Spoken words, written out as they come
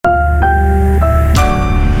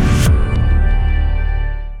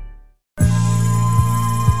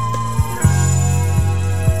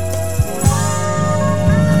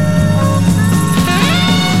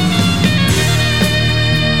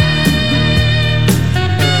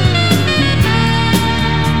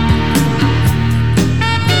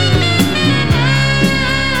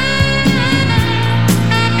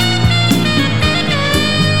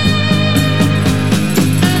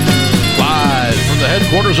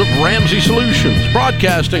of Ramsey Solutions,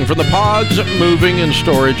 broadcasting from the Pods Moving and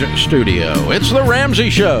Storage Studio. It's The Ramsey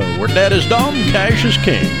Show, where debt is dumb, cash is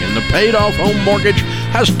king, and the paid-off home mortgage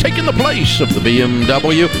has taken the place of the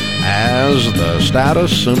BMW as the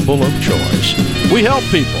status symbol of choice. We help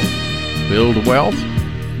people build wealth,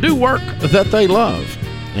 do work that they love,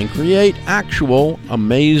 and create actual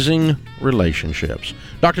amazing relationships.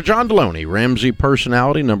 Dr. John Deloney, Ramsey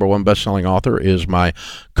personality, #1 best-selling author, is my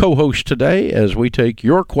co-host today as we take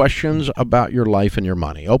your questions about your life and your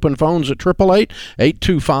money. Open phones at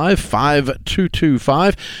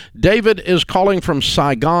 888-825-5225. David is calling from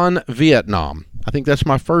Saigon, Vietnam. I think that's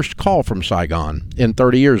my first call from Saigon in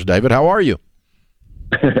 30 years. David, how are you?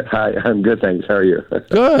 Hi, I'm good, thanks. How are you?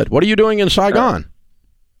 Good. What are you doing in Saigon?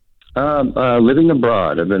 Living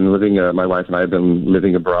abroad. I've been living, my wife and I have been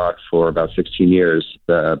living abroad for about 16 years,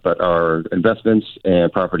 but our investments and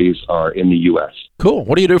properties are in the U.S. Cool.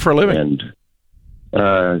 What do you do for a living?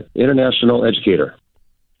 And international educator.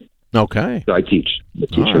 Okay. So I teach.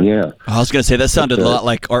 Teaching, yeah. I was going to say, that sounded a lot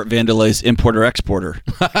like Art Vandellay's Importer-Exporter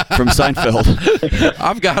from Seinfeld.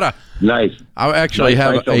 I've got a... Nice. I actually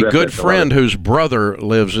have a good friend whose brother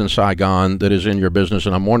lives in Saigon that is in your business,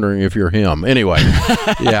 and I'm wondering if you're him. Anyway,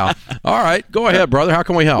 yeah. All right. Go ahead, brother. How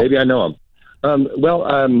can we help? Maybe I know him.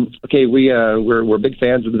 Okay, we're big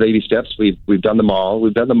fans of the baby steps. We've done them all.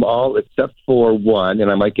 We've done them all except for one, and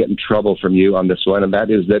I might get in trouble from you on this one, and that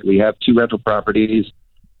is that we have 2 rental properties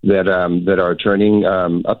that are turning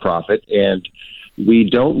a profit, and we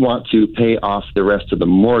don't want to pay off the rest of the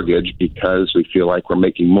mortgage because we feel like we're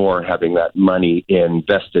making more having that money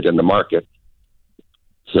invested in the market.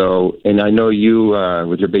 So, and I know you,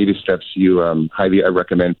 with your baby steps, you highly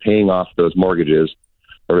recommend paying off those mortgages.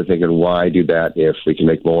 But we're thinking, why do that if we can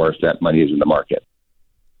make more if that money is in the market?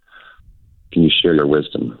 Can you share your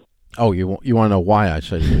wisdom? Oh, you want to know why I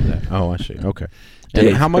said to do that? Oh, I see. Okay.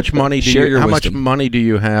 And how much money do you much money do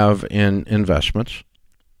you have in investments?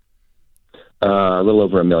 A little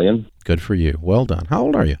over $1 million. Good for you. Well done. How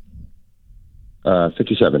old are you?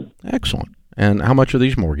 57. Excellent. And how much are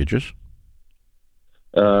these mortgages?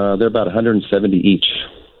 They're about 170 each.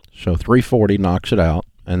 So 340 knocks it out,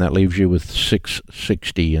 and that leaves you with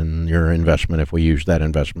 660 in your investment if we use that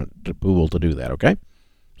investment pool to do that. Okay, is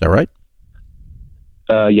that right?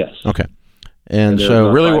 Yes. Okay. And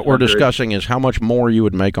so really what we're discussing is how much more you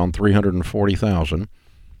would make on $340,000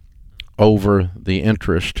 over the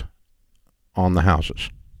interest on the houses.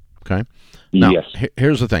 Okay? Now, yes.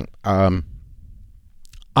 Here's the thing.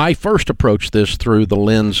 I first approached this through the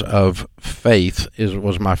lens of faith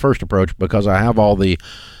was my first approach because I have all the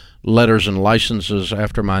letters and licenses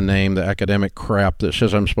after my name, the academic crap that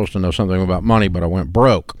says I'm supposed to know something about money, but I went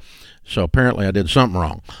broke. So apparently I did something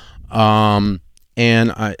wrong.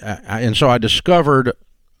 And so I discovered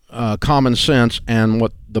common sense and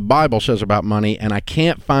what the Bible says about money, and I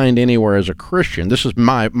can't find anywhere as a Christian. This is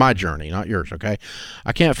my journey, not yours, okay?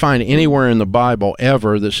 I can't find anywhere in the Bible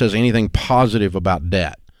ever that says anything positive about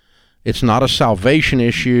debt. It's not a salvation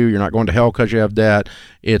issue. You're not going to hell because you have debt.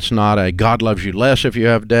 It's not a God loves you less if you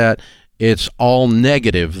have debt. It's all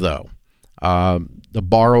negative, though. The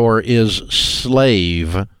borrower is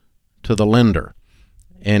slave to the lender.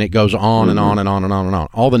 And it goes on and on and on and on and on.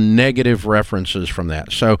 All the negative references from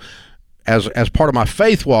that. So as part of my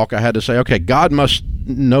faith walk, I had to say, okay, God must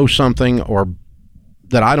know something or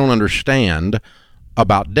that I don't understand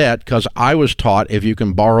about debt, because I was taught if you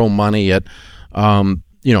can borrow money at 3, 4,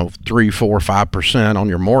 5% on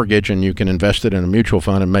your mortgage and you can invest it in a mutual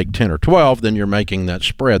fund and make 10 or 12, then you're making that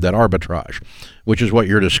spread, that arbitrage, which is what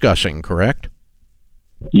you're discussing, correct?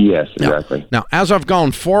 Yes, exactly. Now, as I've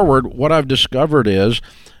gone forward, what I've discovered is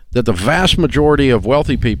that the vast majority of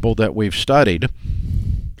wealthy people that we've studied,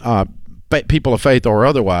 people of faith or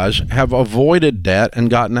otherwise, have avoided debt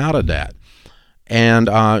and gotten out of debt and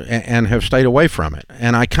have stayed away from it.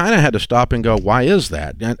 And I kind of had to stop and go, why is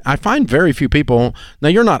that? And I find very few people, now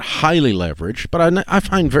you're not highly leveraged, but I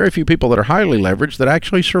find very few people that are highly leveraged that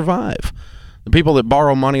actually survive. The people that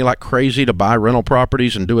borrow money like crazy to buy rental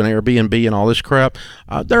properties and do an Airbnb and all this crap,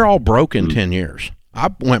 they're all broke in 10 years.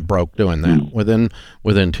 I went broke doing that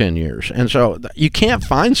within 10 years. And so you can't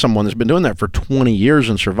find someone that's been doing that for 20 years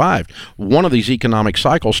and survived. One of these economic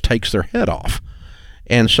cycles takes their head off.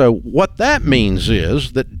 And so what that means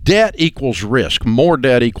is that debt equals risk. More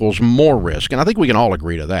debt equals more risk. And I think we can all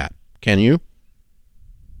agree to that. Can you?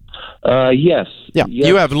 Yes. Yeah. Yes.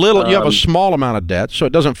 You have you have a small amount of debt, so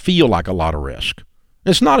it doesn't feel like a lot of risk.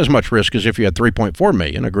 It's not as much risk as if you had $3.4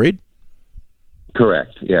 million. Agreed?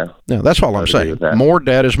 Correct. Yeah. Yeah, that's all I'm saying. More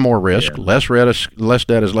debt is more risk. Yeah. Less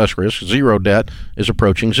debt is less risk. Zero debt is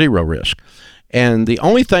approaching zero risk. And the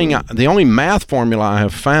only math formula I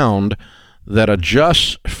have found that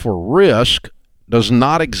adjusts for risk does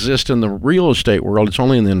not exist in the real estate world. It's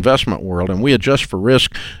only in the investment world, and we adjust for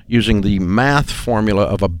risk using the math formula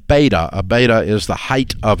of a beta. A beta is the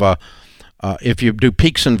height of a if you do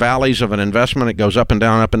peaks and valleys of an investment, it goes up and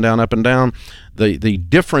down, up and down, up and down. The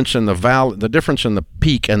difference in the difference in the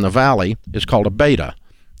peak and the valley is called a beta.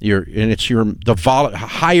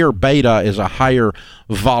 Higher beta is a higher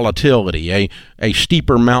volatility, a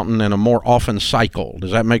steeper mountain and a more often cycle.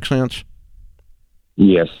 Does that make sense?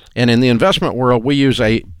 Yes. And in the investment world, we use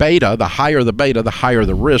a beta. The higher the beta, the higher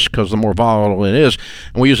the risk, because the more volatile it is.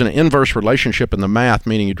 And we use an inverse relationship in the math,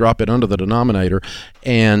 meaning you drop it under the denominator,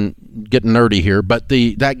 and get nerdy here, but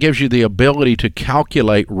that gives you the ability to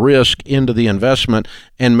calculate risk into the investment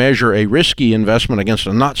and measure a risky investment against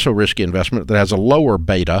a not so risky investment that has a lower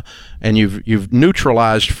beta, and you've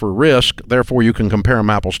neutralized for risk. Therefore, you can compare them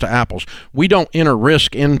apples to apples. We don't enter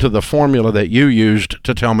risk into the formula that you used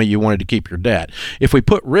to tell me you wanted to keep your debt. If we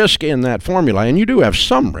put risk in that formula, and you do have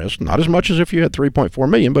some risk, not as much as if you had 3.4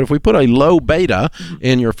 million, but if we put a low beta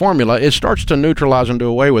in your formula, it starts to neutralize and do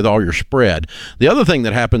away with all your spread. The other thing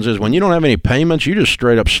that happens is when you don't have any payments, you just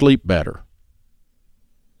straight up sleep better.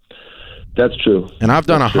 That's true. And I've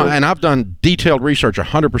done detailed research.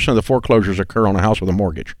 100% of the foreclosures occur on a house with a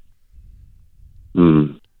mortgage.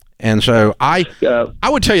 And so I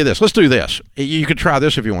would tell you this. Let's do this. You could try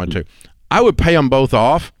this if you want to. I would pay them both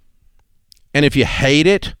off, and if you hate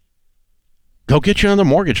it, go get you another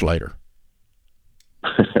mortgage later.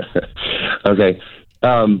 Okay.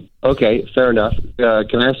 Okay, fair enough.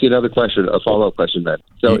 Can I ask you another question, a follow-up question then?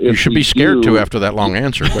 So you should be scared to after that long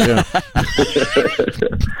answer. But yeah.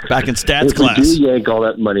 Back in stats if class. If we do yank all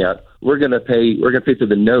that money out, we're gonna pay through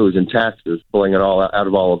the nose in taxes, pulling it all out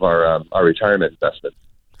of all of our retirement investments.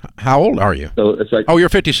 How old are you? So it's like, you're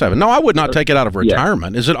 57. No, I would not take it out of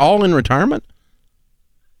retirement. Yeah. Is it all in retirement?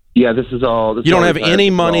 Yeah, this is all. You don't have any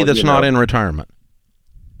money that's not in retirement?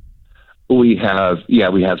 We have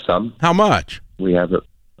some. How much? We have a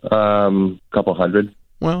couple hundred.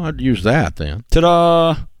 Well, I'd use that then.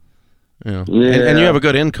 Ta-da! Yeah. And you have a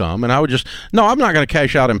good income, and I would I'm not going to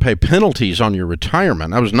cash out and pay penalties on your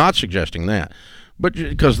retirement. I was not suggesting that, but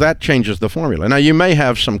because that changes the formula. Now, you may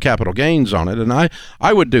have some capital gains on it, and I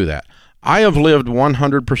would do that. I have lived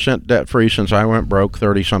 100% debt-free since I went broke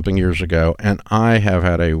 30-something years ago, and I have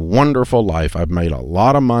had a wonderful life. I've made a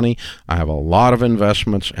lot of money. I have a lot of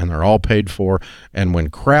investments, and they're all paid for. And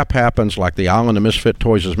when crap happens, like the Island of Misfit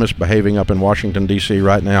Toys is misbehaving up in Washington, D.C.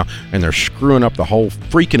 right now, and they're screwing up the whole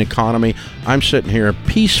freaking economy, I'm sitting here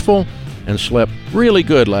peaceful and slept really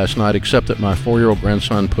good last night, except that my 4-year-old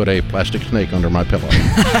grandson put a plastic snake under my pillow.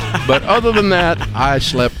 But other than that, I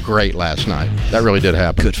slept great last night. That really did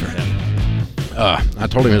happen. Good for him. I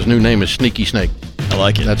told him his new name is Sneaky Snake. I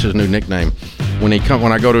like it. That's his new nickname. When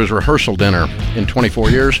I go to his rehearsal dinner in 24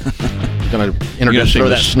 years, I'm going to introduce him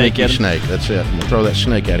to Sneaky Snake. That's it. I'm going to throw that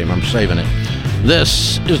snake at him. I'm saving it.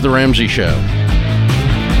 This is The Ramsey Show.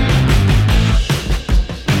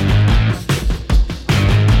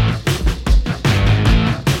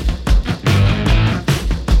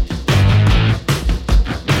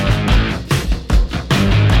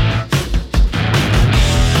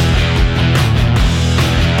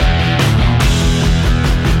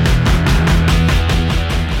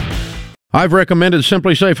 I've recommended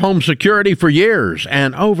Simply Safe Home Security for years,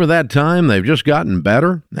 and over that time, they've just gotten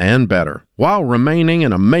better and better, while remaining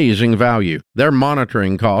an amazing value. Their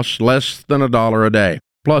monitoring costs less than $1 a day.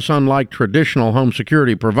 Plus, unlike traditional home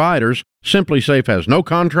security providers, Simply Safe has no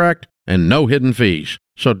contract and no hidden fees.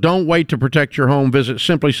 So don't wait to protect your home. Visit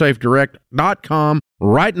simplysafedirect.com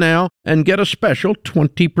right now and get a special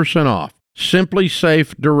 20% off.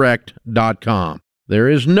 simplysafedirect.com. There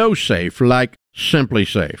is no safe like Simply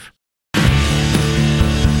Safe.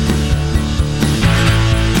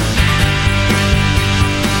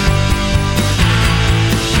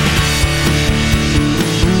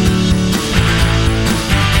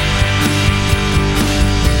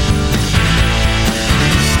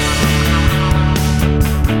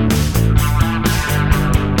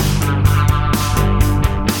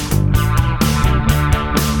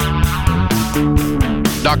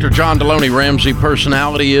 Dr. John Deloney, Ramsey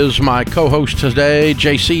Personality, is my co-host today.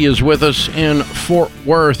 JC is with us in Fort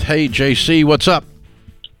Worth. Hey, JC, what's up?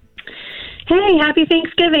 Hey, happy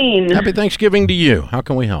Thanksgiving. Happy Thanksgiving to you. How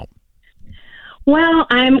can we help? Well,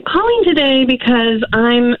 I'm calling today because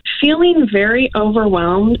I'm feeling very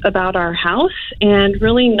overwhelmed about our house and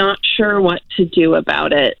really not sure what to do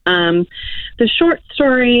about it. The short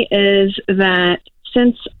story is that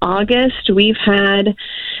since August, we've had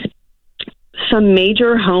some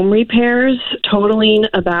major home repairs totaling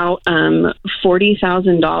about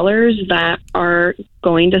 $40,000 that are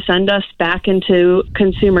going to send us back into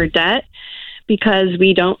consumer debt because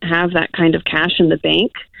we don't have that kind of cash in the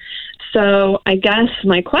bank. So I guess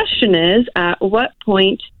my question is, at what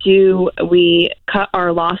point do we cut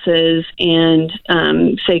our losses and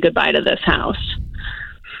say goodbye to this house?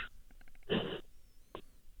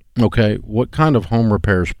 Okay, what kind of home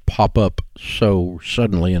repairs pop up so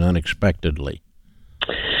suddenly and unexpectedly?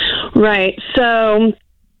 Right. So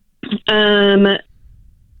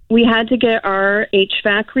we had to get our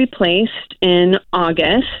HVAC replaced in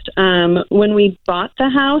August. When we bought the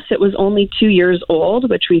house, it was only 2 years old,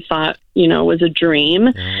 which we thought, was a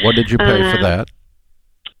dream. What did you pay for that?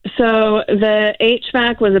 So the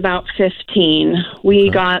HVAC was about $15,000. We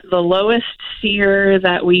got the lowest SEER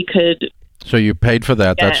that we could. So you paid for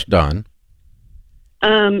that. That's done.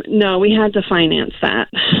 No, we had to finance that.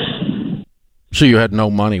 So you had no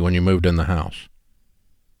money when you moved in the house?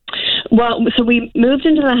 Well, so we moved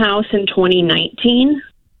into the house in 2019.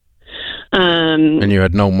 And you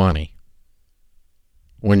had no money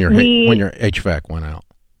when your HVAC went out?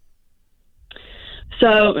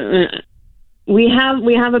 So we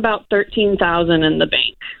have about $13,000 in the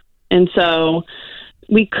bank. And so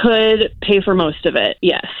we could pay for most of it,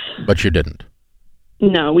 yes. But you didn't?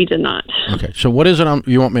 No, we did not. Okay, so what is it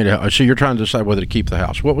you want me to... So you're trying to decide whether to keep the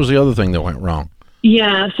house. What was the other thing that went wrong?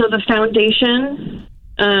 Yeah, so the foundation,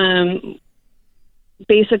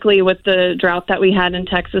 basically with the drought that we had in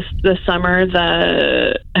Texas this summer,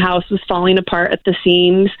 the house was falling apart at the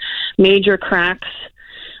seams, major cracks.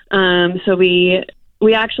 So we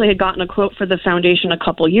actually had gotten a quote for the foundation a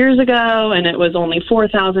couple years ago, and it was only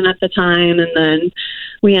 $4,000 at the time, and then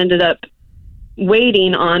we ended up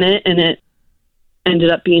waiting on it, and it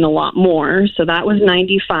ended up being a lot more. So that was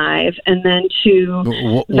 $95,000, and then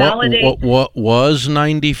to validate what was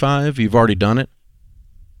 $95,000? You've already done it?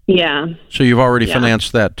 Yeah. So you've already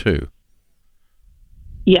financed that too?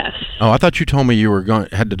 Yes. Oh, I thought you told me you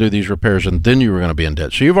had to do these repairs and then you were going to be in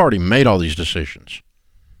debt. So you've already made all these decisions.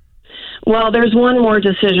 Well, there's one more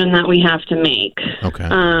decision that we have to make. Okay.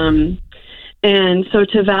 And so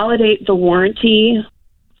to validate the warranty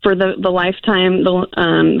for the lifetime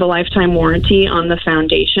warranty on the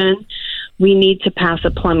foundation, we need to pass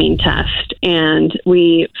a plumbing test, and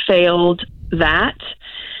we failed that.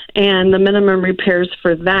 And the minimum repairs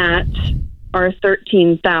for that are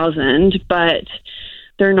 $13,000, but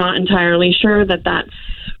they're not entirely sure that that's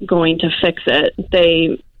going to fix it.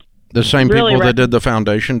 The same people that did the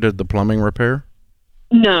foundation did the plumbing repair?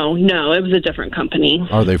 No, it was a different company.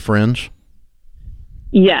 Are they friends?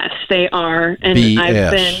 Yes, they are. And BS.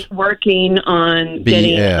 I've been working on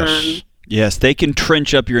getting... Yes, they can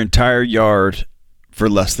trench up your entire yard for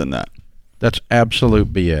less than that. That's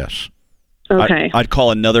absolute BS. Okay. I'd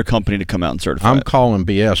call another company to come out and certify I'm calling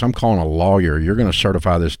BS. I'm calling a lawyer. You're going to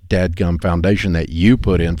certify this dadgum foundation that you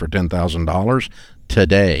put in for $10,000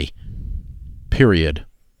 today. Period.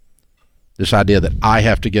 This idea that I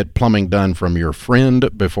have to get plumbing done from your friend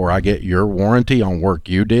before I get your warranty on work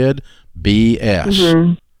you did, BS.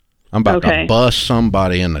 Mm-hmm. I'm about to bust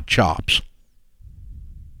somebody in the chops.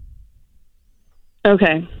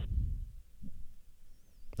 Okay.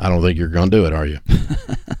 I don't think you're going to do it, are you?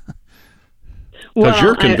 Because Well,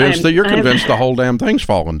 you're convinced the whole damn thing's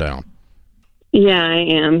falling down. Yeah, I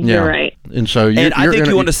am. Yeah. You're right. And so I think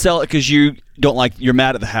you want to sell it because you're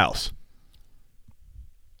mad at the house.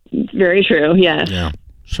 Very true. Yes. Yeah.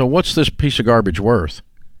 So what's this piece of garbage worth?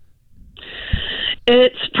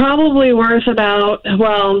 It's probably worth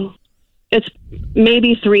it's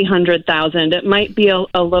maybe $300,000. It might be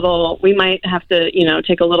a little. We might have to,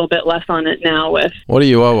 take a little bit less on it now with. What do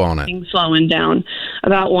you owe on it? Things slowing down.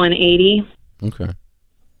 About $180,000. Okay.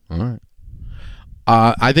 All right.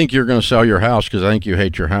 I think you're going to sell your house because I think you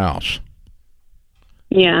hate your house.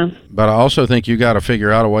 Yeah. But I also think you got to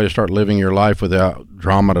figure out a way to start living your life without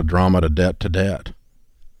drama to debt to debt.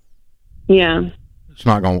 Yeah. It's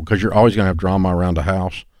not going because you're always going to have drama around the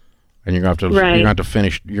house, and you're going to have to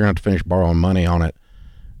finish borrowing money on it,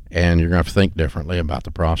 and you're going to have to think differently about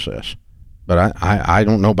the process. But I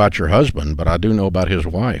don't know about your husband, but I do know about his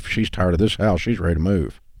wife. She's tired of this house. She's ready to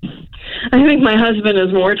move. I think my husband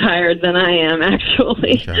is more tired than I am,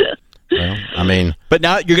 actually. Okay. Well, but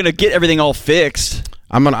now you're going to get everything all fixed.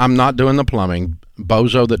 I'm not doing the plumbing.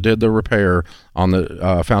 Bozo that did the repair on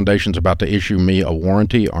the foundation's about to issue me a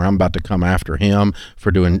warranty, or I'm about to come after him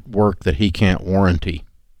for doing work that he can't warranty.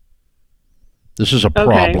 This is a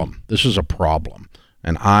problem. Okay. This is a problem.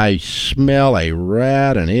 And I smell a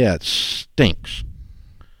rat, and it stinks.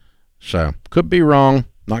 So, could be wrong.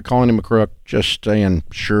 Not calling him a crook, just saying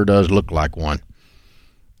sure does look like one.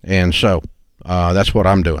 And so that's what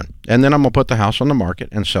I'm doing. And then I'm going to put the house on the market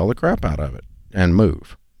and sell the crap out of it and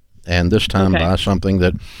move. And this time buy something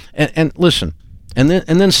that and listen, and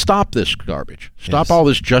then stop this garbage. Stop all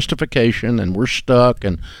this justification and we're stuck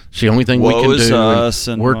and it's the only thing we can do.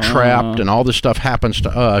 And we're trapped and all this stuff happens to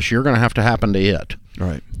us. You're going to happen to it.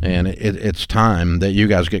 Right. And it's time that you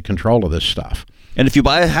guys get control of this stuff. And if you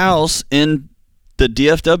buy a house in the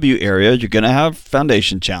DFW area, you're going to have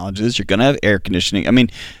foundation challenges. You're going to have air conditioning. I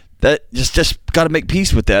mean, that just got to make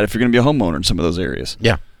peace with that if you're going to be a homeowner in some of those areas.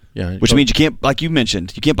 Yeah. Which means you can't, like you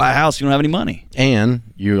mentioned, you can't buy a house if you don't have any money. And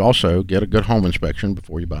you also get a good home inspection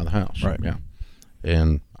before you buy the house. Right. Yeah.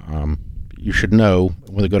 And you should know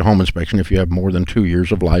with a good home inspection if you have more than 2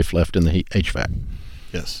 years of life left in the HVAC.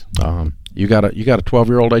 Yes. You got a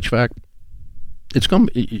 12-year-old HVAC. It's coming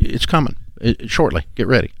shortly. Get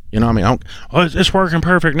ready. You know what I mean? It's working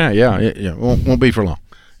perfect now. Yeah. It won't be for long.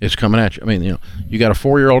 It's coming at you. I mean, you got a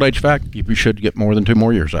 4-year-old HVAC. You should get more than 2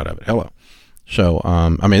 more years out of it. Hello. So,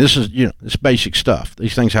 I mean, this is, it's basic stuff.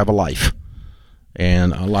 These things have a life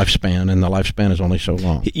and a lifespan, and the lifespan is only so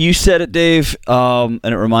long. You said it, Dave, and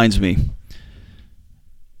it reminds me.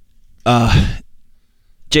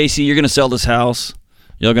 JC, you're going to sell this house.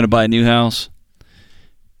 You're going to buy a new house.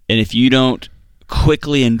 And if you don't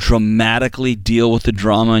quickly and dramatically deal with the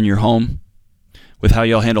drama in your home, with how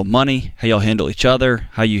y'all handle money, how y'all handle each other,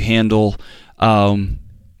 how you handle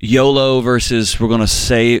YOLO versus we're going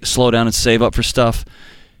to slow down and save up for stuff,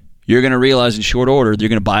 you're going to realize in short order you're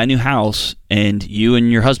going to buy a new house and you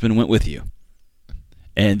and your husband went with you.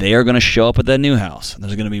 And they are going to show up at that new house. And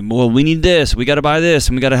there's going to be more, we need this, we got to buy this,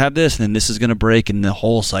 and we got to have this, and then this is going to break and the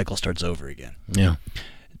whole cycle starts over again. Yeah.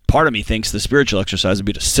 Part of me thinks the spiritual exercise would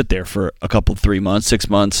be to sit there for a couple, 3 months, 6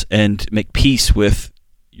 months, and make peace with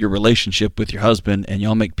your relationship with your husband, and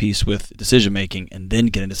y'all make peace with decision making, and then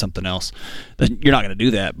get into something else. You're not going to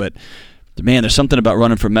do that, but man, there's something about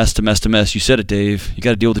running from mess to mess to mess. You said it, Dave. You got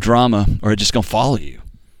to deal with the drama, or it's just going to follow you.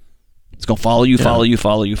 It's going to follow you, follow you,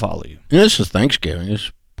 follow you, follow you. This is Thanksgiving.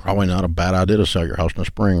 It's probably not a bad idea to sell your house in the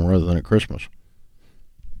spring rather than at Christmas.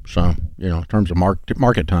 So, in terms of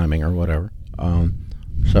market timing or whatever.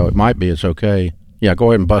 So it might be, it's okay. Yeah,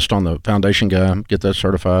 go ahead and bust on the foundation guy, get that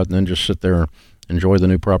certified, and then just sit there, enjoy the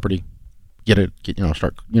new property,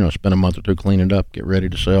 start, spend a month or two cleaning it up, get ready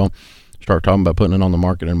to sell, start talking about putting it on the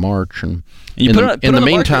market in March, and in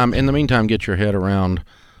the meantime, get your head around,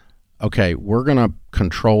 okay, we're going to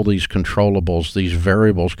control these controllables. These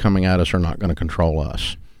variables coming at us are not going to control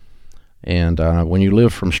us. And when you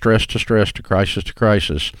live from stress to stress to crisis,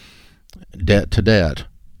 debt to debt,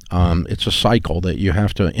 it's a cycle that you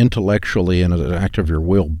have to intellectually and as an act of your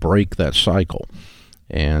will break that cycle.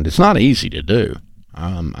 And it's not easy to do.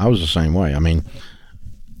 I was the same way. I mean,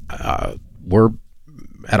 we're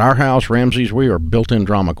at our house, Ramsey's, we are built-in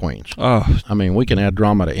drama queens. Oh, I mean, we can add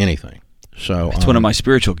drama to anything. So it's one of my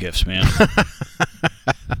spiritual gifts, man.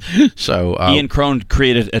 So Ian Crone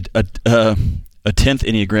created a 10th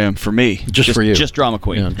Enneagram for me, just for you, just drama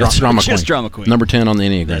queen. Yeah, drama queen. Just drama queen. Number 10 on the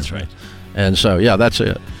Enneagram. That's right. And so, yeah, that's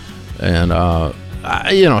it. And so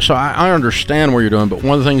I understand what you're doing, but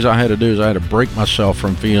one of the things I had to do is I had to break myself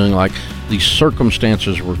from feeling like these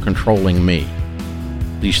circumstances were controlling me.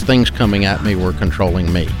 These things coming at me were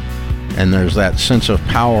controlling me. And there's that sense of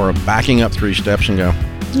power of backing up 3 steps and go,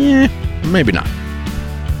 yeah, maybe not.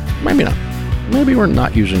 Maybe not. Maybe we're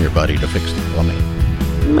not using your buddy to fix the plumbing.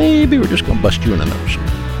 Maybe we're just going to bust you in the nose.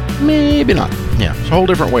 Maybe not. Yeah, it's a whole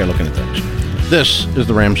different way of looking at things. This is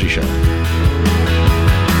The Ramsey Show.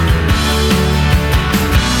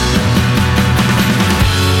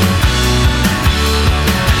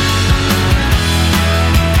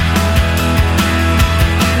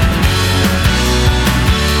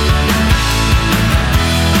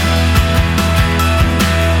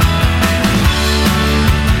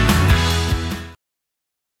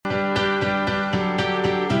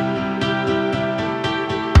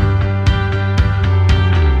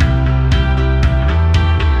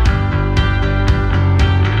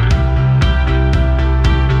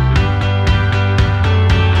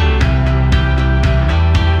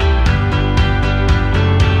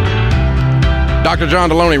 Dr. John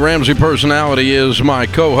Deloney, Ramsey Personality, is my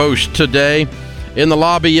co-host today in the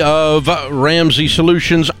lobby of Ramsey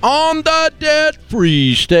Solutions on the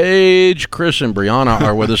debt-free stage. Chris and Brianna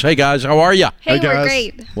are with us. Hey, guys, how are you? Hey, guys. we're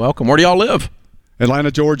great. Welcome. Where do y'all live?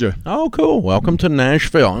 Atlanta, Georgia. Oh, cool. Welcome to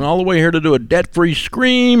Nashville. And all the way here to do a debt-free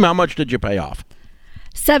scream. How much did you pay off?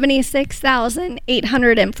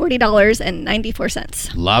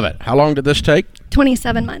 $76,840.94. Love it. How long did this take?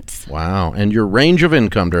 27 months. Wow. And your range of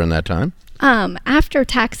income during that time? After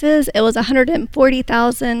taxes, it was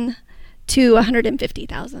 $140,000 to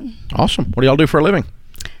 $150,000. Awesome. What do y'all do for a living?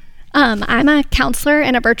 I'm a counselor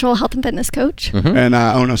and a virtual health and fitness coach. And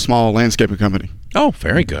I own a small landscaping company. Oh,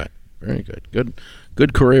 very good. Very good.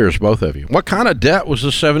 Good careers, both of you. What kind of debt was the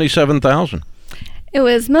 $77,000? It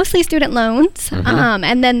was mostly student loans,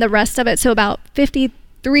 and then the rest of it, so about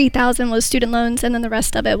 $53,000 was student loans, and then the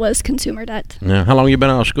rest of it was consumer debt. Yeah. How long you been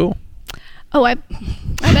out of school? Oh, I've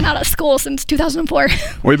been out of school since 2004.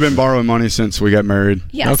 We've been borrowing money since we got married.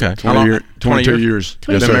 Yes. Okay. 22 years.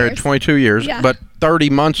 You've been married 22 years, Yeah. but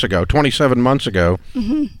 27 months ago,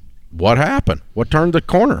 what happened? What turned the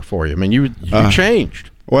corner for you? I mean, you changed.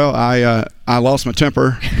 Well, I lost my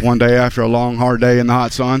temper one day after a long, hard day in the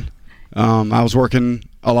hot sun. I was working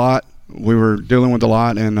a lot. We were dealing with a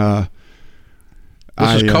lot, and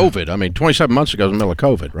This is COVID. I mean, 27 months ago was the middle of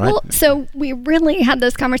COVID, right? Well, so we really had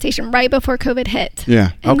this conversation right before COVID hit.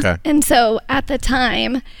 Yeah. Okay. And so at the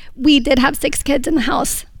time, we did have 6 kids in the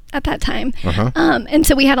house at that time. And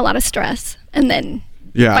so we had a lot of stress. And then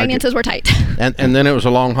finances were tight. And then it was a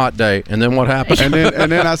long, hot day. And then what happened?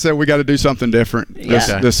 and then I said, we got to do something different.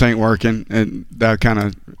 This ain't working. And that kind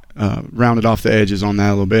of rounded off the edges on that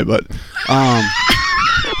a little bit. But,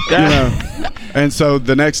 you know. And so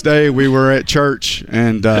the next day we were at church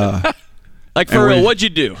and like for real, what'd you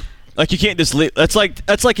do? Like you can't just leave. That's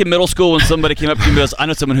like in middle school when somebody came up to you and goes, "I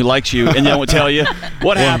know someone who likes you," and they won't tell you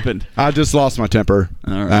what happened. I just lost my temper.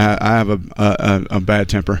 All right. I have a bad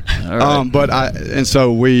temper. All right. And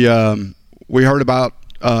so we heard about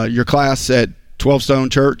your class at 12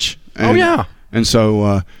 Stone Church. And, And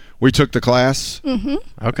so we took the class. Mm-hmm.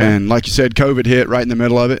 Okay. And like you said, COVID hit right in the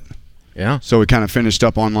middle of it. Yeah. So we kind of finished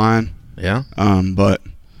up online. Yeah. But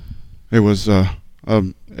it was a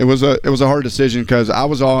hard decision because I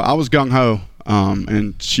was gung ho,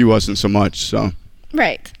 and she wasn't so much. So.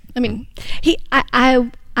 Right. I mean,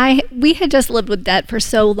 we had just lived with debt for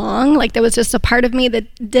so long. Like there was just a part of me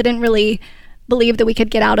that didn't really believe that we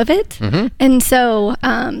could get out of it. And so,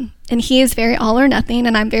 and he is very all or nothing,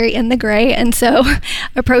 and I'm very in the gray. And so,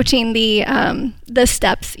 approaching the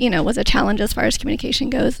steps, was a challenge as far as communication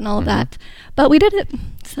goes and all of that. But we did it.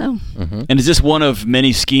 So. And is this one of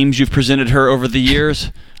many schemes you've presented her over the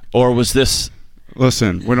years, or was this?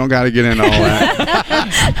 Listen, we don't got to get into all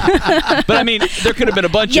that. But I mean, there could have been a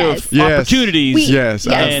bunch of opportunities. Yes.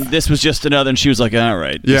 And this was just another, and she was like, all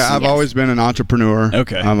right. Yeah, I've always been an entrepreneur.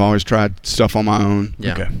 Okay. I've always tried stuff on my own.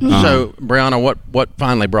 Yeah. Okay. So, Brianna, what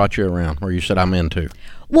finally brought you around where you said I'm into?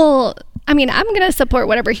 Well, I mean, I'm going to support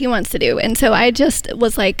whatever he wants to do. And so I just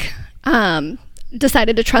was like,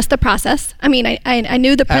 decided to trust the process. I mean, I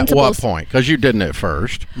knew the principles. At what point? Because you didn't at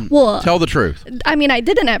first. Well, tell the truth. I mean, I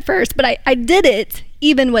didn't at first, but I did it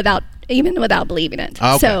even without believing it.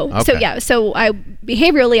 Okay. So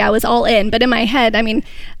behaviorally I was all in, but in my head, I mean,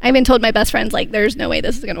 I even told my best friends, like, there's no way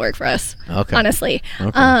this is going to work for us. Okay. Honestly.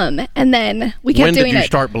 Okay. And then we kept doing it. When did you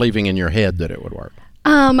start believing in your head that it would work?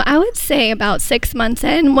 I would say about 6 months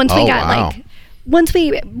in, once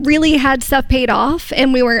we really had stuff paid off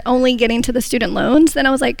and we were only getting to the student loans, then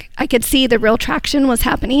I was like, I could see the real traction was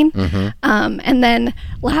happening. And then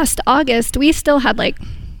last August, we still had like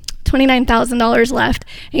 $29,000 left.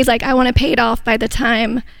 And he's like, I want to pay it off by the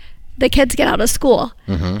time the kids get out of school.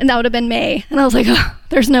 And that would have been May. And I was like, oh,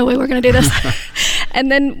 there's no way we're going to do this.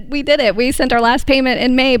 And then we did it. We sent our last payment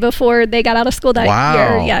in May before they got out of school that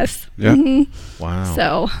year. Yes. Yeah. Wow.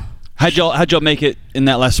 So how'd y'all make it in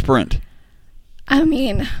that last sprint? I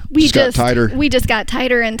mean, we just got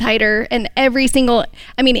tighter and tighter, and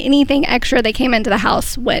anything extra that came into the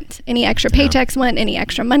house went. Any extra paychecks went, any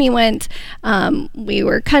extra money went. We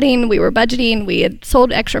were cutting, we were budgeting, we had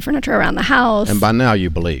sold extra furniture around the house. And by now you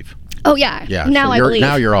believe. Oh yeah. Yeah. Now so I believe.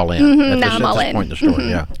 Now you're all in. Now I'm all in. At this point in the story.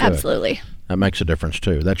 Yeah. Good. Absolutely. That makes a difference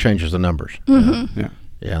too. That changes the numbers. Yeah.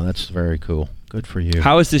 Yeah, that's very cool. Good for you.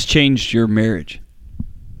 How has this changed your marriage?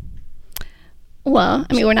 Well,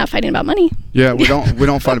 I mean, we're not fighting about money. Yeah, we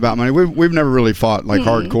don't fight about money. We've never really fought like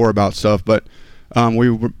hardcore about stuff, but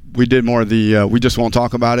we did more of the we just won't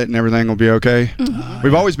talk about it and everything will be okay.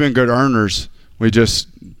 We've always been good earners. We just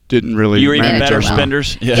didn't really. You were even manage better our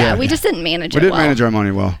spenders. Yeah, we just didn't manage it well. We didn't well. manage our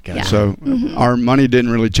money well. Gotcha. So our money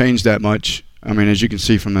didn't really change that much. I mean, as you can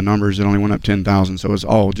see from the numbers, it only went up 10,000. So it's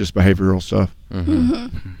all just behavioral stuff.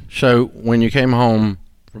 So when you came home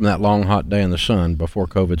from that long hot day in the sun before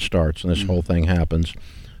COVID starts and this whole thing happens,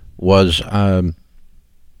 was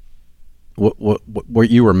what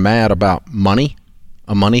you were mad about money?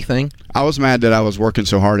 a money thing? I was mad that I was working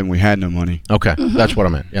so hard and we had no money. Okay, that's what I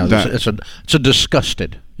meant. Yeah, it's a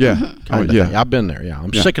disgusted. Yeah, kind of thing. I've been there. Yeah,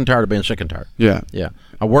 I'm sick and tired of being sick and tired. Yeah, yeah.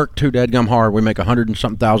 I work too dadgum hard. We make $100,000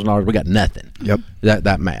 $something. We got nothing. Yep.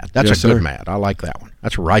 That mad. That's a good mad. I like that one.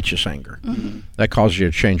 That's righteous anger. That causes you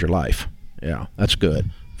to change your life. Yeah, that's good.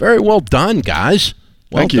 Very well done, guys.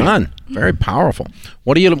 Well Thank you. done. Very powerful.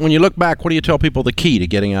 What do you, when you look back, what do you tell people the key to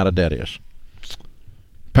getting out of debt is?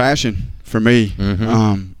 Passion for me.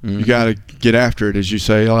 You got to get after it, as you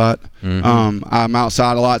say a lot. I'm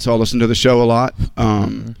outside a lot, so I listen to the show a lot.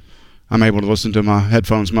 I'm able to listen to my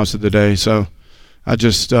headphones most of the day, so I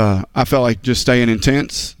just I felt like just staying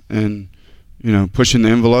intense and pushing the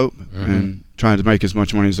envelope and trying to make as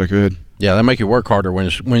much money as I could. Yeah, they make you work harder when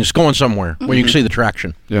it's going somewhere, when you can see the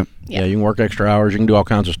traction. Yeah, you can work extra hours, you can do all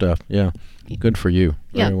kinds of stuff. Yeah, good for you.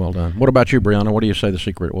 Very well done. What about you, Brianna? What do you say the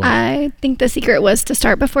secret was? I think the secret was to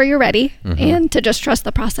start before you're ready and to just trust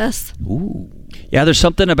the process. Ooh. Yeah, there's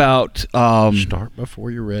something about start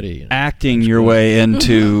before you're ready. Acting your way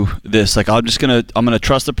into this. Like I'm gonna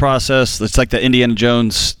trust the process. It's like the Indiana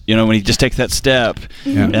Jones, when he just takes that step,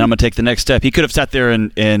 and I'm gonna take the next step. He could have sat there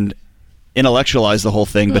and intellectualized the whole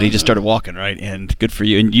thing, but he just started walking, right? And good for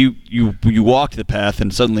you. And you walked the path,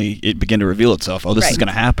 and suddenly it began to reveal itself. Oh, this is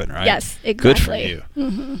gonna happen, right? Yes, exactly. Good for you.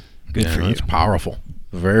 Good for you. It's powerful.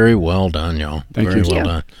 Very well done, y'all. Thank you. Very well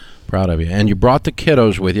done. Proud of you. And you brought the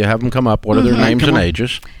kiddos with you. Have them come up. What are their names and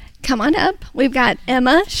ages? Come on up. We've got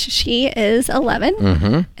Emma. She is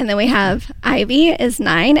 11. And then we have Ivy is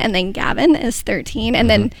 9. And then Gavin is 13. And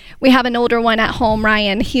then we have an older one at home,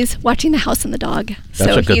 Ryan. He's watching The House and the Dog.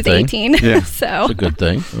 That's a good he's thing. 18. Yeah. So that's a good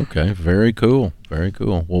thing. Okay. Very cool. Very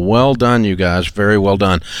cool. Well, well done, you guys. Very well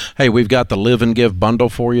done. Hey, we've got the Live and Give bundle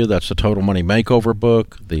for you. That's the Total Money Makeover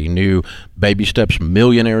book, the new Baby Steps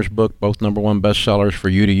Millionaires book, both #1 bestsellers for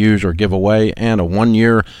you to use or give away, and a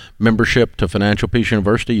 1-year membership to Financial Peace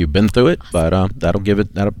University. You've been through it, but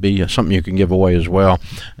that'll be something you can give away as well,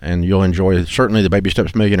 and you'll enjoy certainly the Baby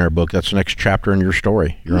Steps Millionaire book. That's the next chapter in your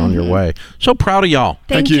story. You're on your way. So proud of y'all.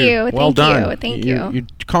 Thank you. Well done. Thank you. You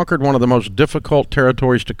conquered one of the most difficult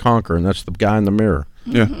territories to conquer, and that's the guy in the mirror.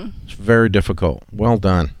 Yeah. It's very difficult. Well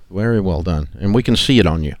done. Very well done. And we can see it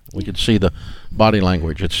on you. We can see the body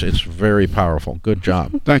language. It's very powerful. Good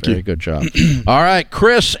job. Thank you. Very good job. All right,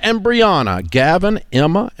 Chris and Brianna, Gavin,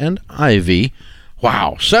 Emma, and Ivy.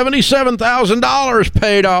 Wow, $77,000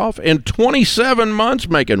 paid off in 27 months,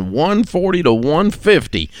 making $140 to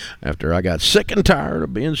 $150 after I got sick and tired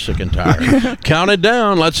of being sick and tired. Count it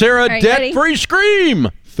down. Let's hear a debt-free scream.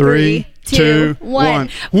 3, 2, 1.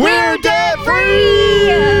 We're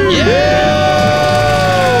debt-free! Yeah!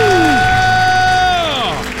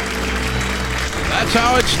 That's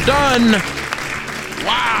how it's done.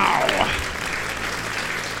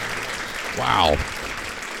 Wow.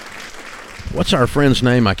 What's our friend's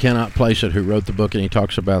name? I cannot place it. Who wrote the book, and he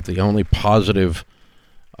talks about the only positive,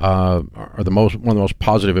 one of the most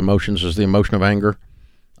positive emotions is the emotion of anger.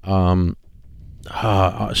 Dodd.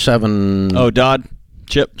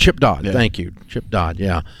 Chip Dodd. Yeah. Thank you, Chip Dodd.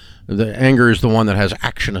 Yeah, the anger is the one that has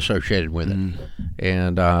action associated with it,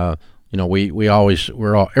 and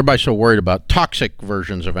everybody's so worried about toxic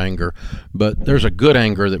versions of anger, but there's a good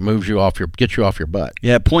anger that gets you off your butt.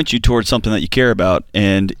 Yeah, it points you towards something that you care about,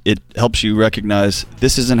 and it helps you recognize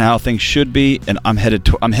this isn't how things should be, and I'm headed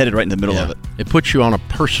right in the middle of it. It puts you on a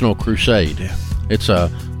personal crusade. Yeah.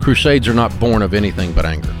 Crusades are not born of anything but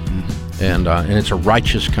anger. And it's a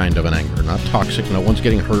righteous kind of an anger, not toxic. No one's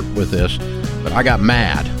getting hurt with this, but I got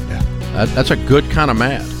mad. Yeah, that's a good kind of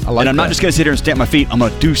mad. I like. And I'm not just going to sit here and stamp my feet. I'm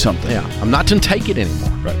going to do something. Yeah, I'm not to take it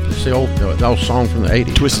anymore. Right. It's the old song from the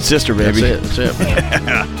 '80s. Twisted Sister, baby. That's it,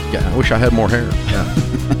 man. Yeah, I wish I had more hair. Yeah.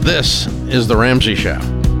 This is the Ramsey Show.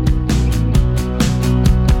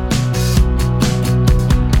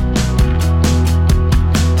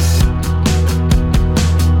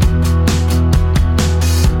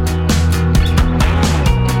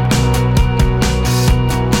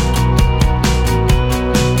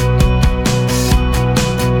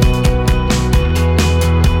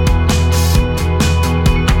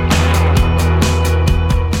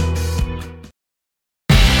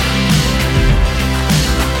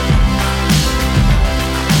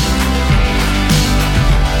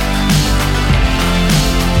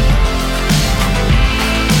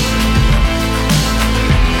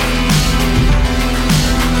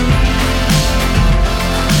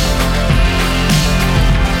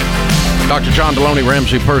 Dr. John Deloney,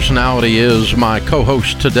 Ramsey Personality, is my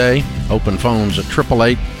co-host today. Open phones at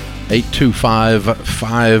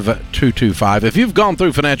 888-825-5225. If you've gone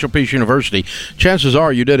through Financial Peace University, chances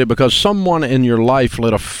are you did it because someone in your life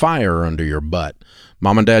lit a fire under your butt.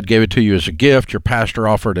 Mom and Dad gave it to you as a gift. Your pastor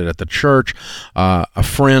offered it at the church. A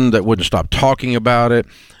friend that wouldn't stop talking about it.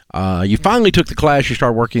 You finally took the class. You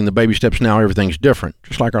start working the baby steps. Now everything's different,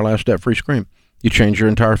 just like our last debt-free scream. You change your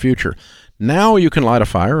entire future. Now you can light a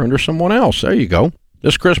fire under someone else. There you go.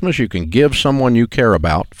 This Christmas, you can give someone you care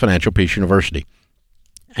about Financial Peace University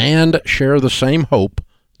and share the same hope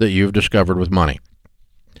that you've discovered with money.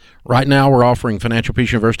 Right now, we're offering Financial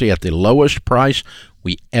Peace University at the lowest price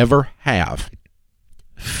we ever have,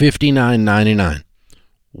 $59.99.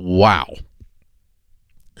 Wow.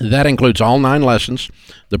 That includes all 9 lessons,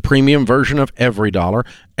 the premium version of EveryDollar,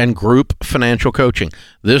 and group financial coaching.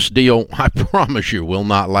 This deal, I promise you, will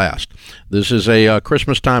not last. This is a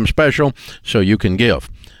Christmas time special, so you can give.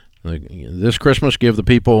 This Christmas, give the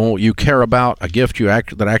people you care about a gift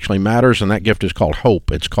that actually matters, and that gift is called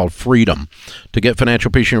hope. It's called freedom. To get Financial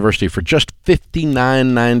Peace University for just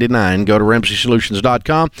 $59.99, go to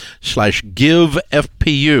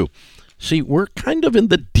RamseySolutions.com/GiveFPU. See, we're kind of in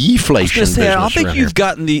the deflation business. I don't think you've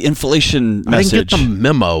gotten the inflation message. I didn't get the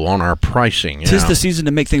memo on our pricing. Tis the season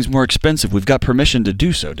to make things more expensive. We've got permission to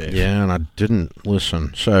do so, Dave. Yeah, and I didn't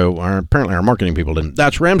listen. So apparently our marketing people didn't.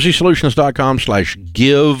 That's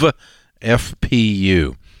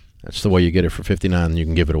RamseySolutions.com/GiveFPU. That's the way you get it for $59, and you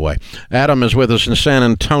can give it away. Adam is with us in San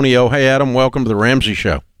Antonio. Hey, Adam, welcome to the Ramsey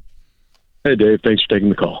Show. Hey, Dave. Thanks for taking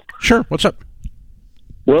the call. Sure. What's up?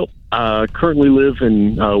 Well, currently live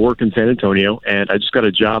and work in San Antonio, and I just got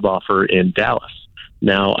a job offer in Dallas.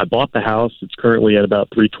 Now, I bought the house. It's currently at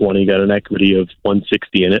about $320, got an equity of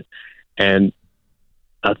 $160 in it, and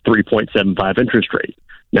a 3.75 interest rate.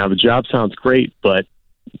 Now, the job sounds great, but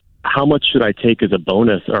how much should I take as a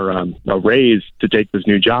bonus or a raise to take this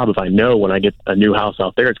new job if I know when I get a new house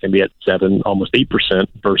out there it's going to be at 7, almost 8%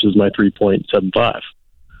 versus my 3.75?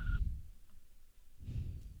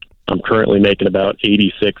 I'm currently making about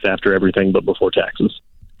 86 after everything but before taxes.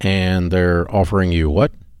 And they're offering you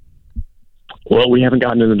what? Well, we haven't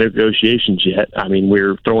gotten into negotiations yet. I mean,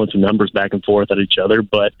 we're throwing some numbers back and forth at each other,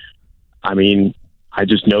 but I mean, I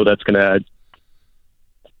just know that's going to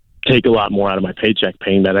take a lot more out of my paycheck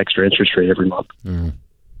paying that extra interest rate every month.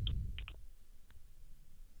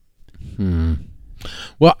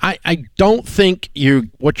 Well, I don't think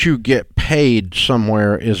what you get paid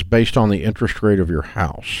somewhere is based on the interest rate of your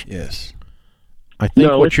house. Yes. I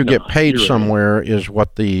think what you get paid somewhere is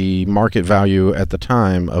what the market value at the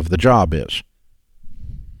time of the job is.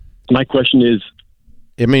 My question is,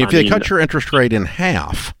 I mean, if they cut your interest rate in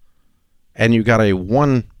half and you got a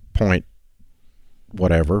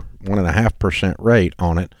 1.5% rate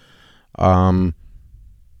on it,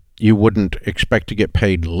 you wouldn't expect to get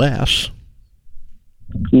paid less.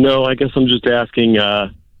 No, I guess I'm just asking,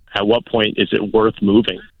 at what point is it worth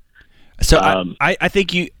moving? So I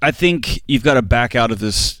think you've got to back out of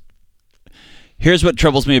this. Here's what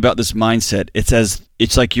troubles me about this mindset.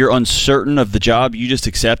 It's like you're uncertain of the job you just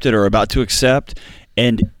accepted or about to accept,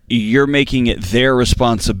 and you're making it their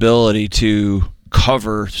responsibility to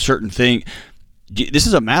cover certain things. This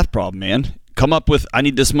is a math problem, man. Come up with, I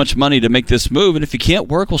need this much money to make this move, and if you can't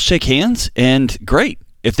work, we'll shake hands, and great.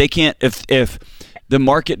 If they can't, if the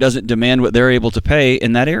market doesn't demand what they're able to pay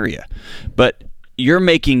in that area. But you're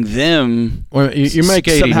making them. Well, you make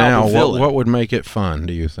 80 now. What would make it fun,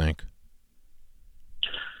 do you think?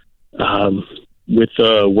 With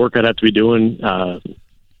the work I'd have to be doing, I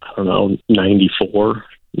don't know, 94,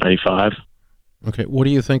 95. Okay. What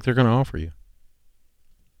do you think they're going to offer you?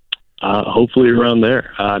 Hopefully around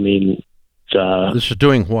there. I mean, this is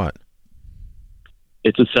doing what?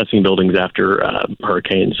 It's assessing buildings after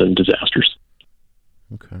hurricanes and disasters.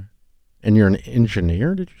 Okay. And you're an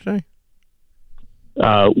engineer, did you say?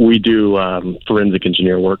 We do forensic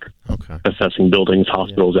engineer work. Okay. Assessing buildings,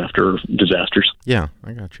 hospitals after disasters. Yeah,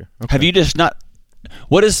 I got you. Okay. Have you just not?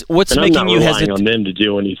 What's making you hesitate on them to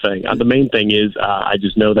do anything? The main thing is I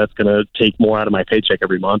just know that's going to take more out of my paycheck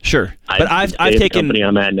every month. Sure, but I've taken the company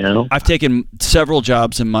I'm at now. I've taken several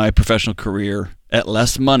jobs in my professional career at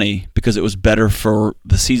less money because it was better for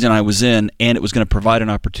the season I was in, and it was going to provide an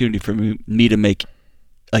opportunity for me to make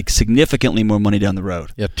like significantly more money down the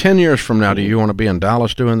road. Yeah, 10 years from now, do you want to be in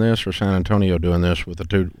Dallas doing this or San Antonio doing this with the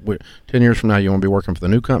two? 10 years from now, you want to be working for the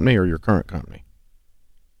new company or your current company?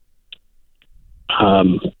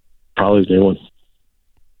 Probably the new one.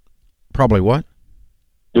 Probably what?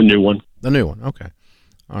 The new one. The new one. Okay.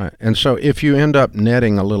 All right. And so if you end up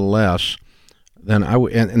netting a little less, then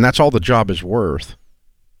and that's all the job is worth.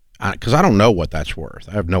 Because I don't know what that's worth.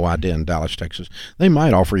 I have no idea in Dallas, Texas. They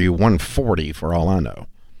might offer you $140 for all I know.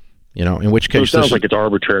 You know, in which case... So it sounds like it's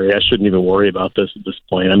arbitrary. I shouldn't even worry about this at this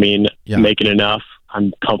point. I mean, making enough,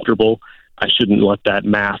 I'm comfortable. I shouldn't let that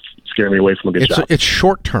math scare me away from a good job. It's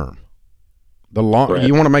short term. You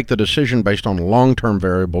want to make the decision based on long-term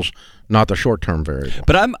variables, not the short-term variable.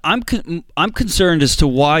 But I'm concerned as to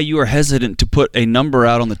why you are hesitant to put a number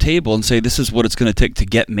out on the table and say this is what it's going to take to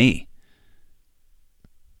get me.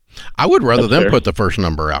 I would rather them put the first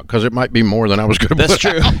number out because it might be more than I was going to put out. That's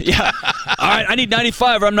true. Yeah. All right, I need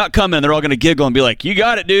 95 or I'm not coming. They're all going to giggle and be like, "You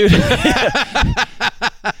got it, dude."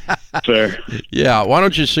 Fair. Yeah. Why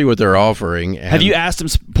don't you see what they're offering? Have you asked them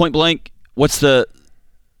point blank? What's the?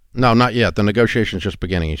 No, not yet. The negotiation's just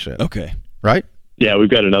beginning. He said. Okay. Right. Yeah, we've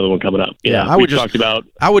got another one coming up. Yeah, I would do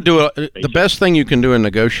the best thing you can do in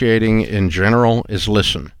negotiating in general is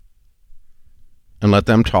listen and let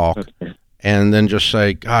them talk. Okay. And then just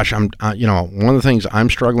say, gosh, one of the things I'm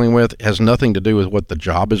struggling with has nothing to do with what the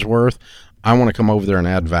job is worth. I want to come over there and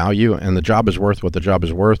add value, and the job is worth what the job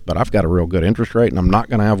is worth, but I've got a real good interest rate, and I'm not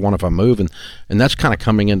going to have one if I move, and that's kind of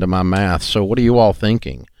coming into my math. So what are you all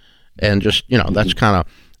thinking? And just, that's kind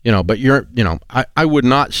of, but I would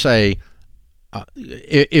not say,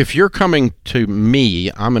 if you're coming to me,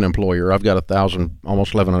 I'm an employer, I've got 1,000,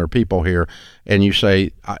 almost 1,100 people here, and you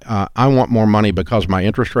say, I want more money because my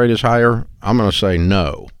interest rate is higher, I'm going to say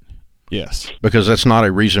no. Yes. Because that's not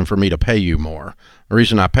a reason for me to pay you more. The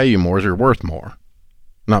reason I pay you more is you're worth more.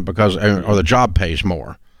 Not because, or the job pays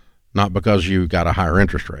more. Not because you got a higher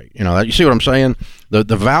interest rate. You see what I'm saying? The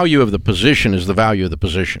value of the position is the value of the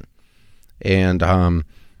position. And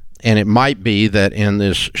it might be that in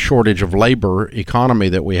this shortage of labor economy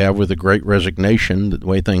that we have with the Great Resignation, the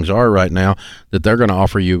way things are right now, that they're going to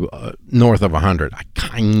offer you north of 100. I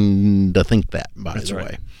kind of think that, by the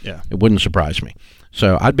way. Yeah. It wouldn't surprise me.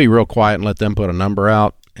 So I'd be real quiet and let them put a number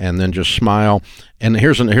out and then just smile. And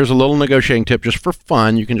here's a little negotiating tip just for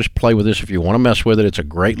fun. You can just play with this if you want to mess with it. It's a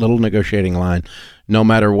great little negotiating line. No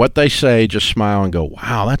matter what they say, just smile and go,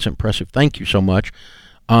 wow, that's impressive. Thank you so much.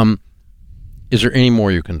 Is there any more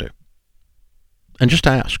you can do? And just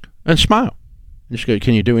ask and smile. Just go,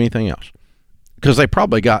 can you do anything else? Because they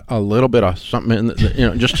probably got a little bit of something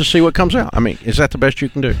in just to see what comes out. I mean, is that the best you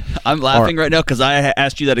can do? I'm laughing right now because I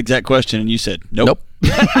asked you that exact question and you said nope.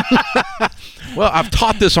 Well, I've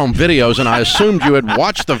taught this on videos and I assumed you had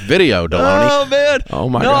watched the video, Deloney. Oh man! Oh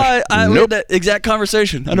my gosh! I had that exact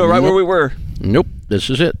conversation. I know right where we were. Nope. This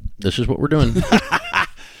is it. This is what we're doing.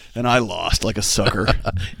 And I lost like a sucker.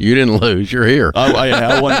 You didn't lose. You're here.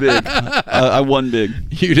 I won big. I won big.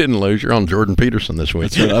 You didn't lose. You're on Jordan Peterson this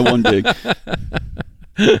week. That's right. I won big.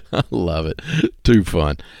 I love it. Too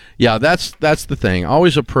fun. Yeah, that's the thing.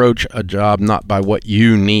 Always approach a job not by what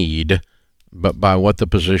you need, but by what the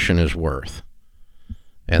position is worth.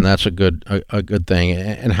 And that's a good thing.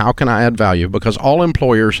 And how can I add value? Because all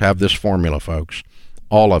employers have this formula, folks.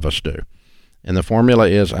 All of us do. And the formula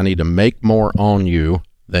is I need to make more on you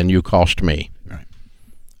than you cost me. Right.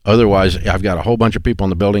 Otherwise, I've got a whole bunch of people in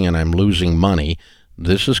the building and I'm losing money.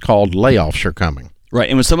 This is called layoffs are coming. Right.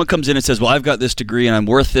 And when someone comes in and says, well, I've got this degree and I'm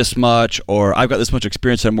worth this much, or I've got this much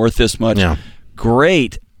experience and I'm worth this much. Yeah.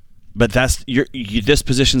 Great. But this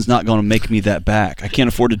position's not going to make me that back. I can't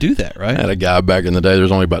afford to do that, right? I had a guy back in the day, there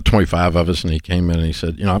was only about 25 of us, and he came in and he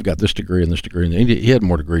said, I've got this degree and this degree. And he had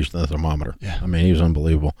more degrees than the thermometer. Yeah. I mean, he was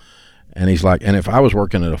unbelievable. And he's like, and if I was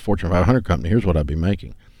working at a Fortune 500 company, here's what I'd be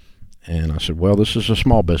making. And I said, well, this is a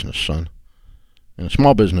small business, son. In a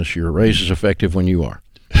small business, your raise is effective when you are.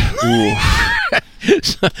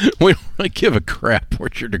 So we don't really give a crap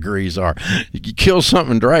what your degrees are. You kill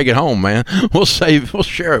something and drag it home, man. We'll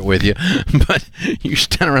share it with you. But you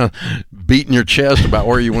stand around beating your chest about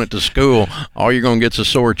where you went to school, all you're going to get is a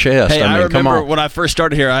sore chest. Hey, I remember come on. When I first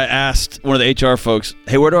started here, I asked one of the HR folks,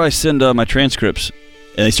 hey, where do I send my transcripts?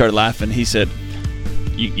 And they started laughing. He said,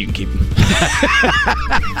 you can keep them.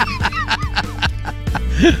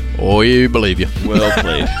 We believe you. Well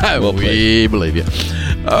played. Well played. We believe you.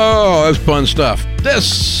 Oh, that's fun stuff.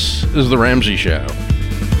 This is The Ramsey Show.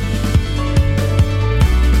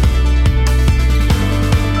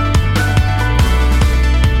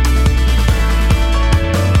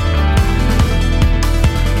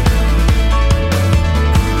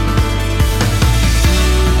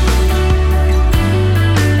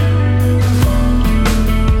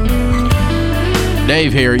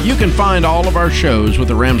 Dave here. You can find all of our shows with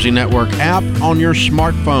the Ramsey Network app on your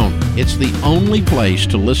smartphone. It's the only place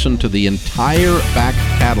to listen to the entire back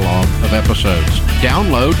catalog of episodes.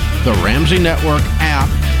 Download the Ramsey Network app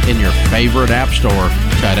in your favorite app store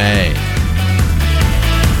today.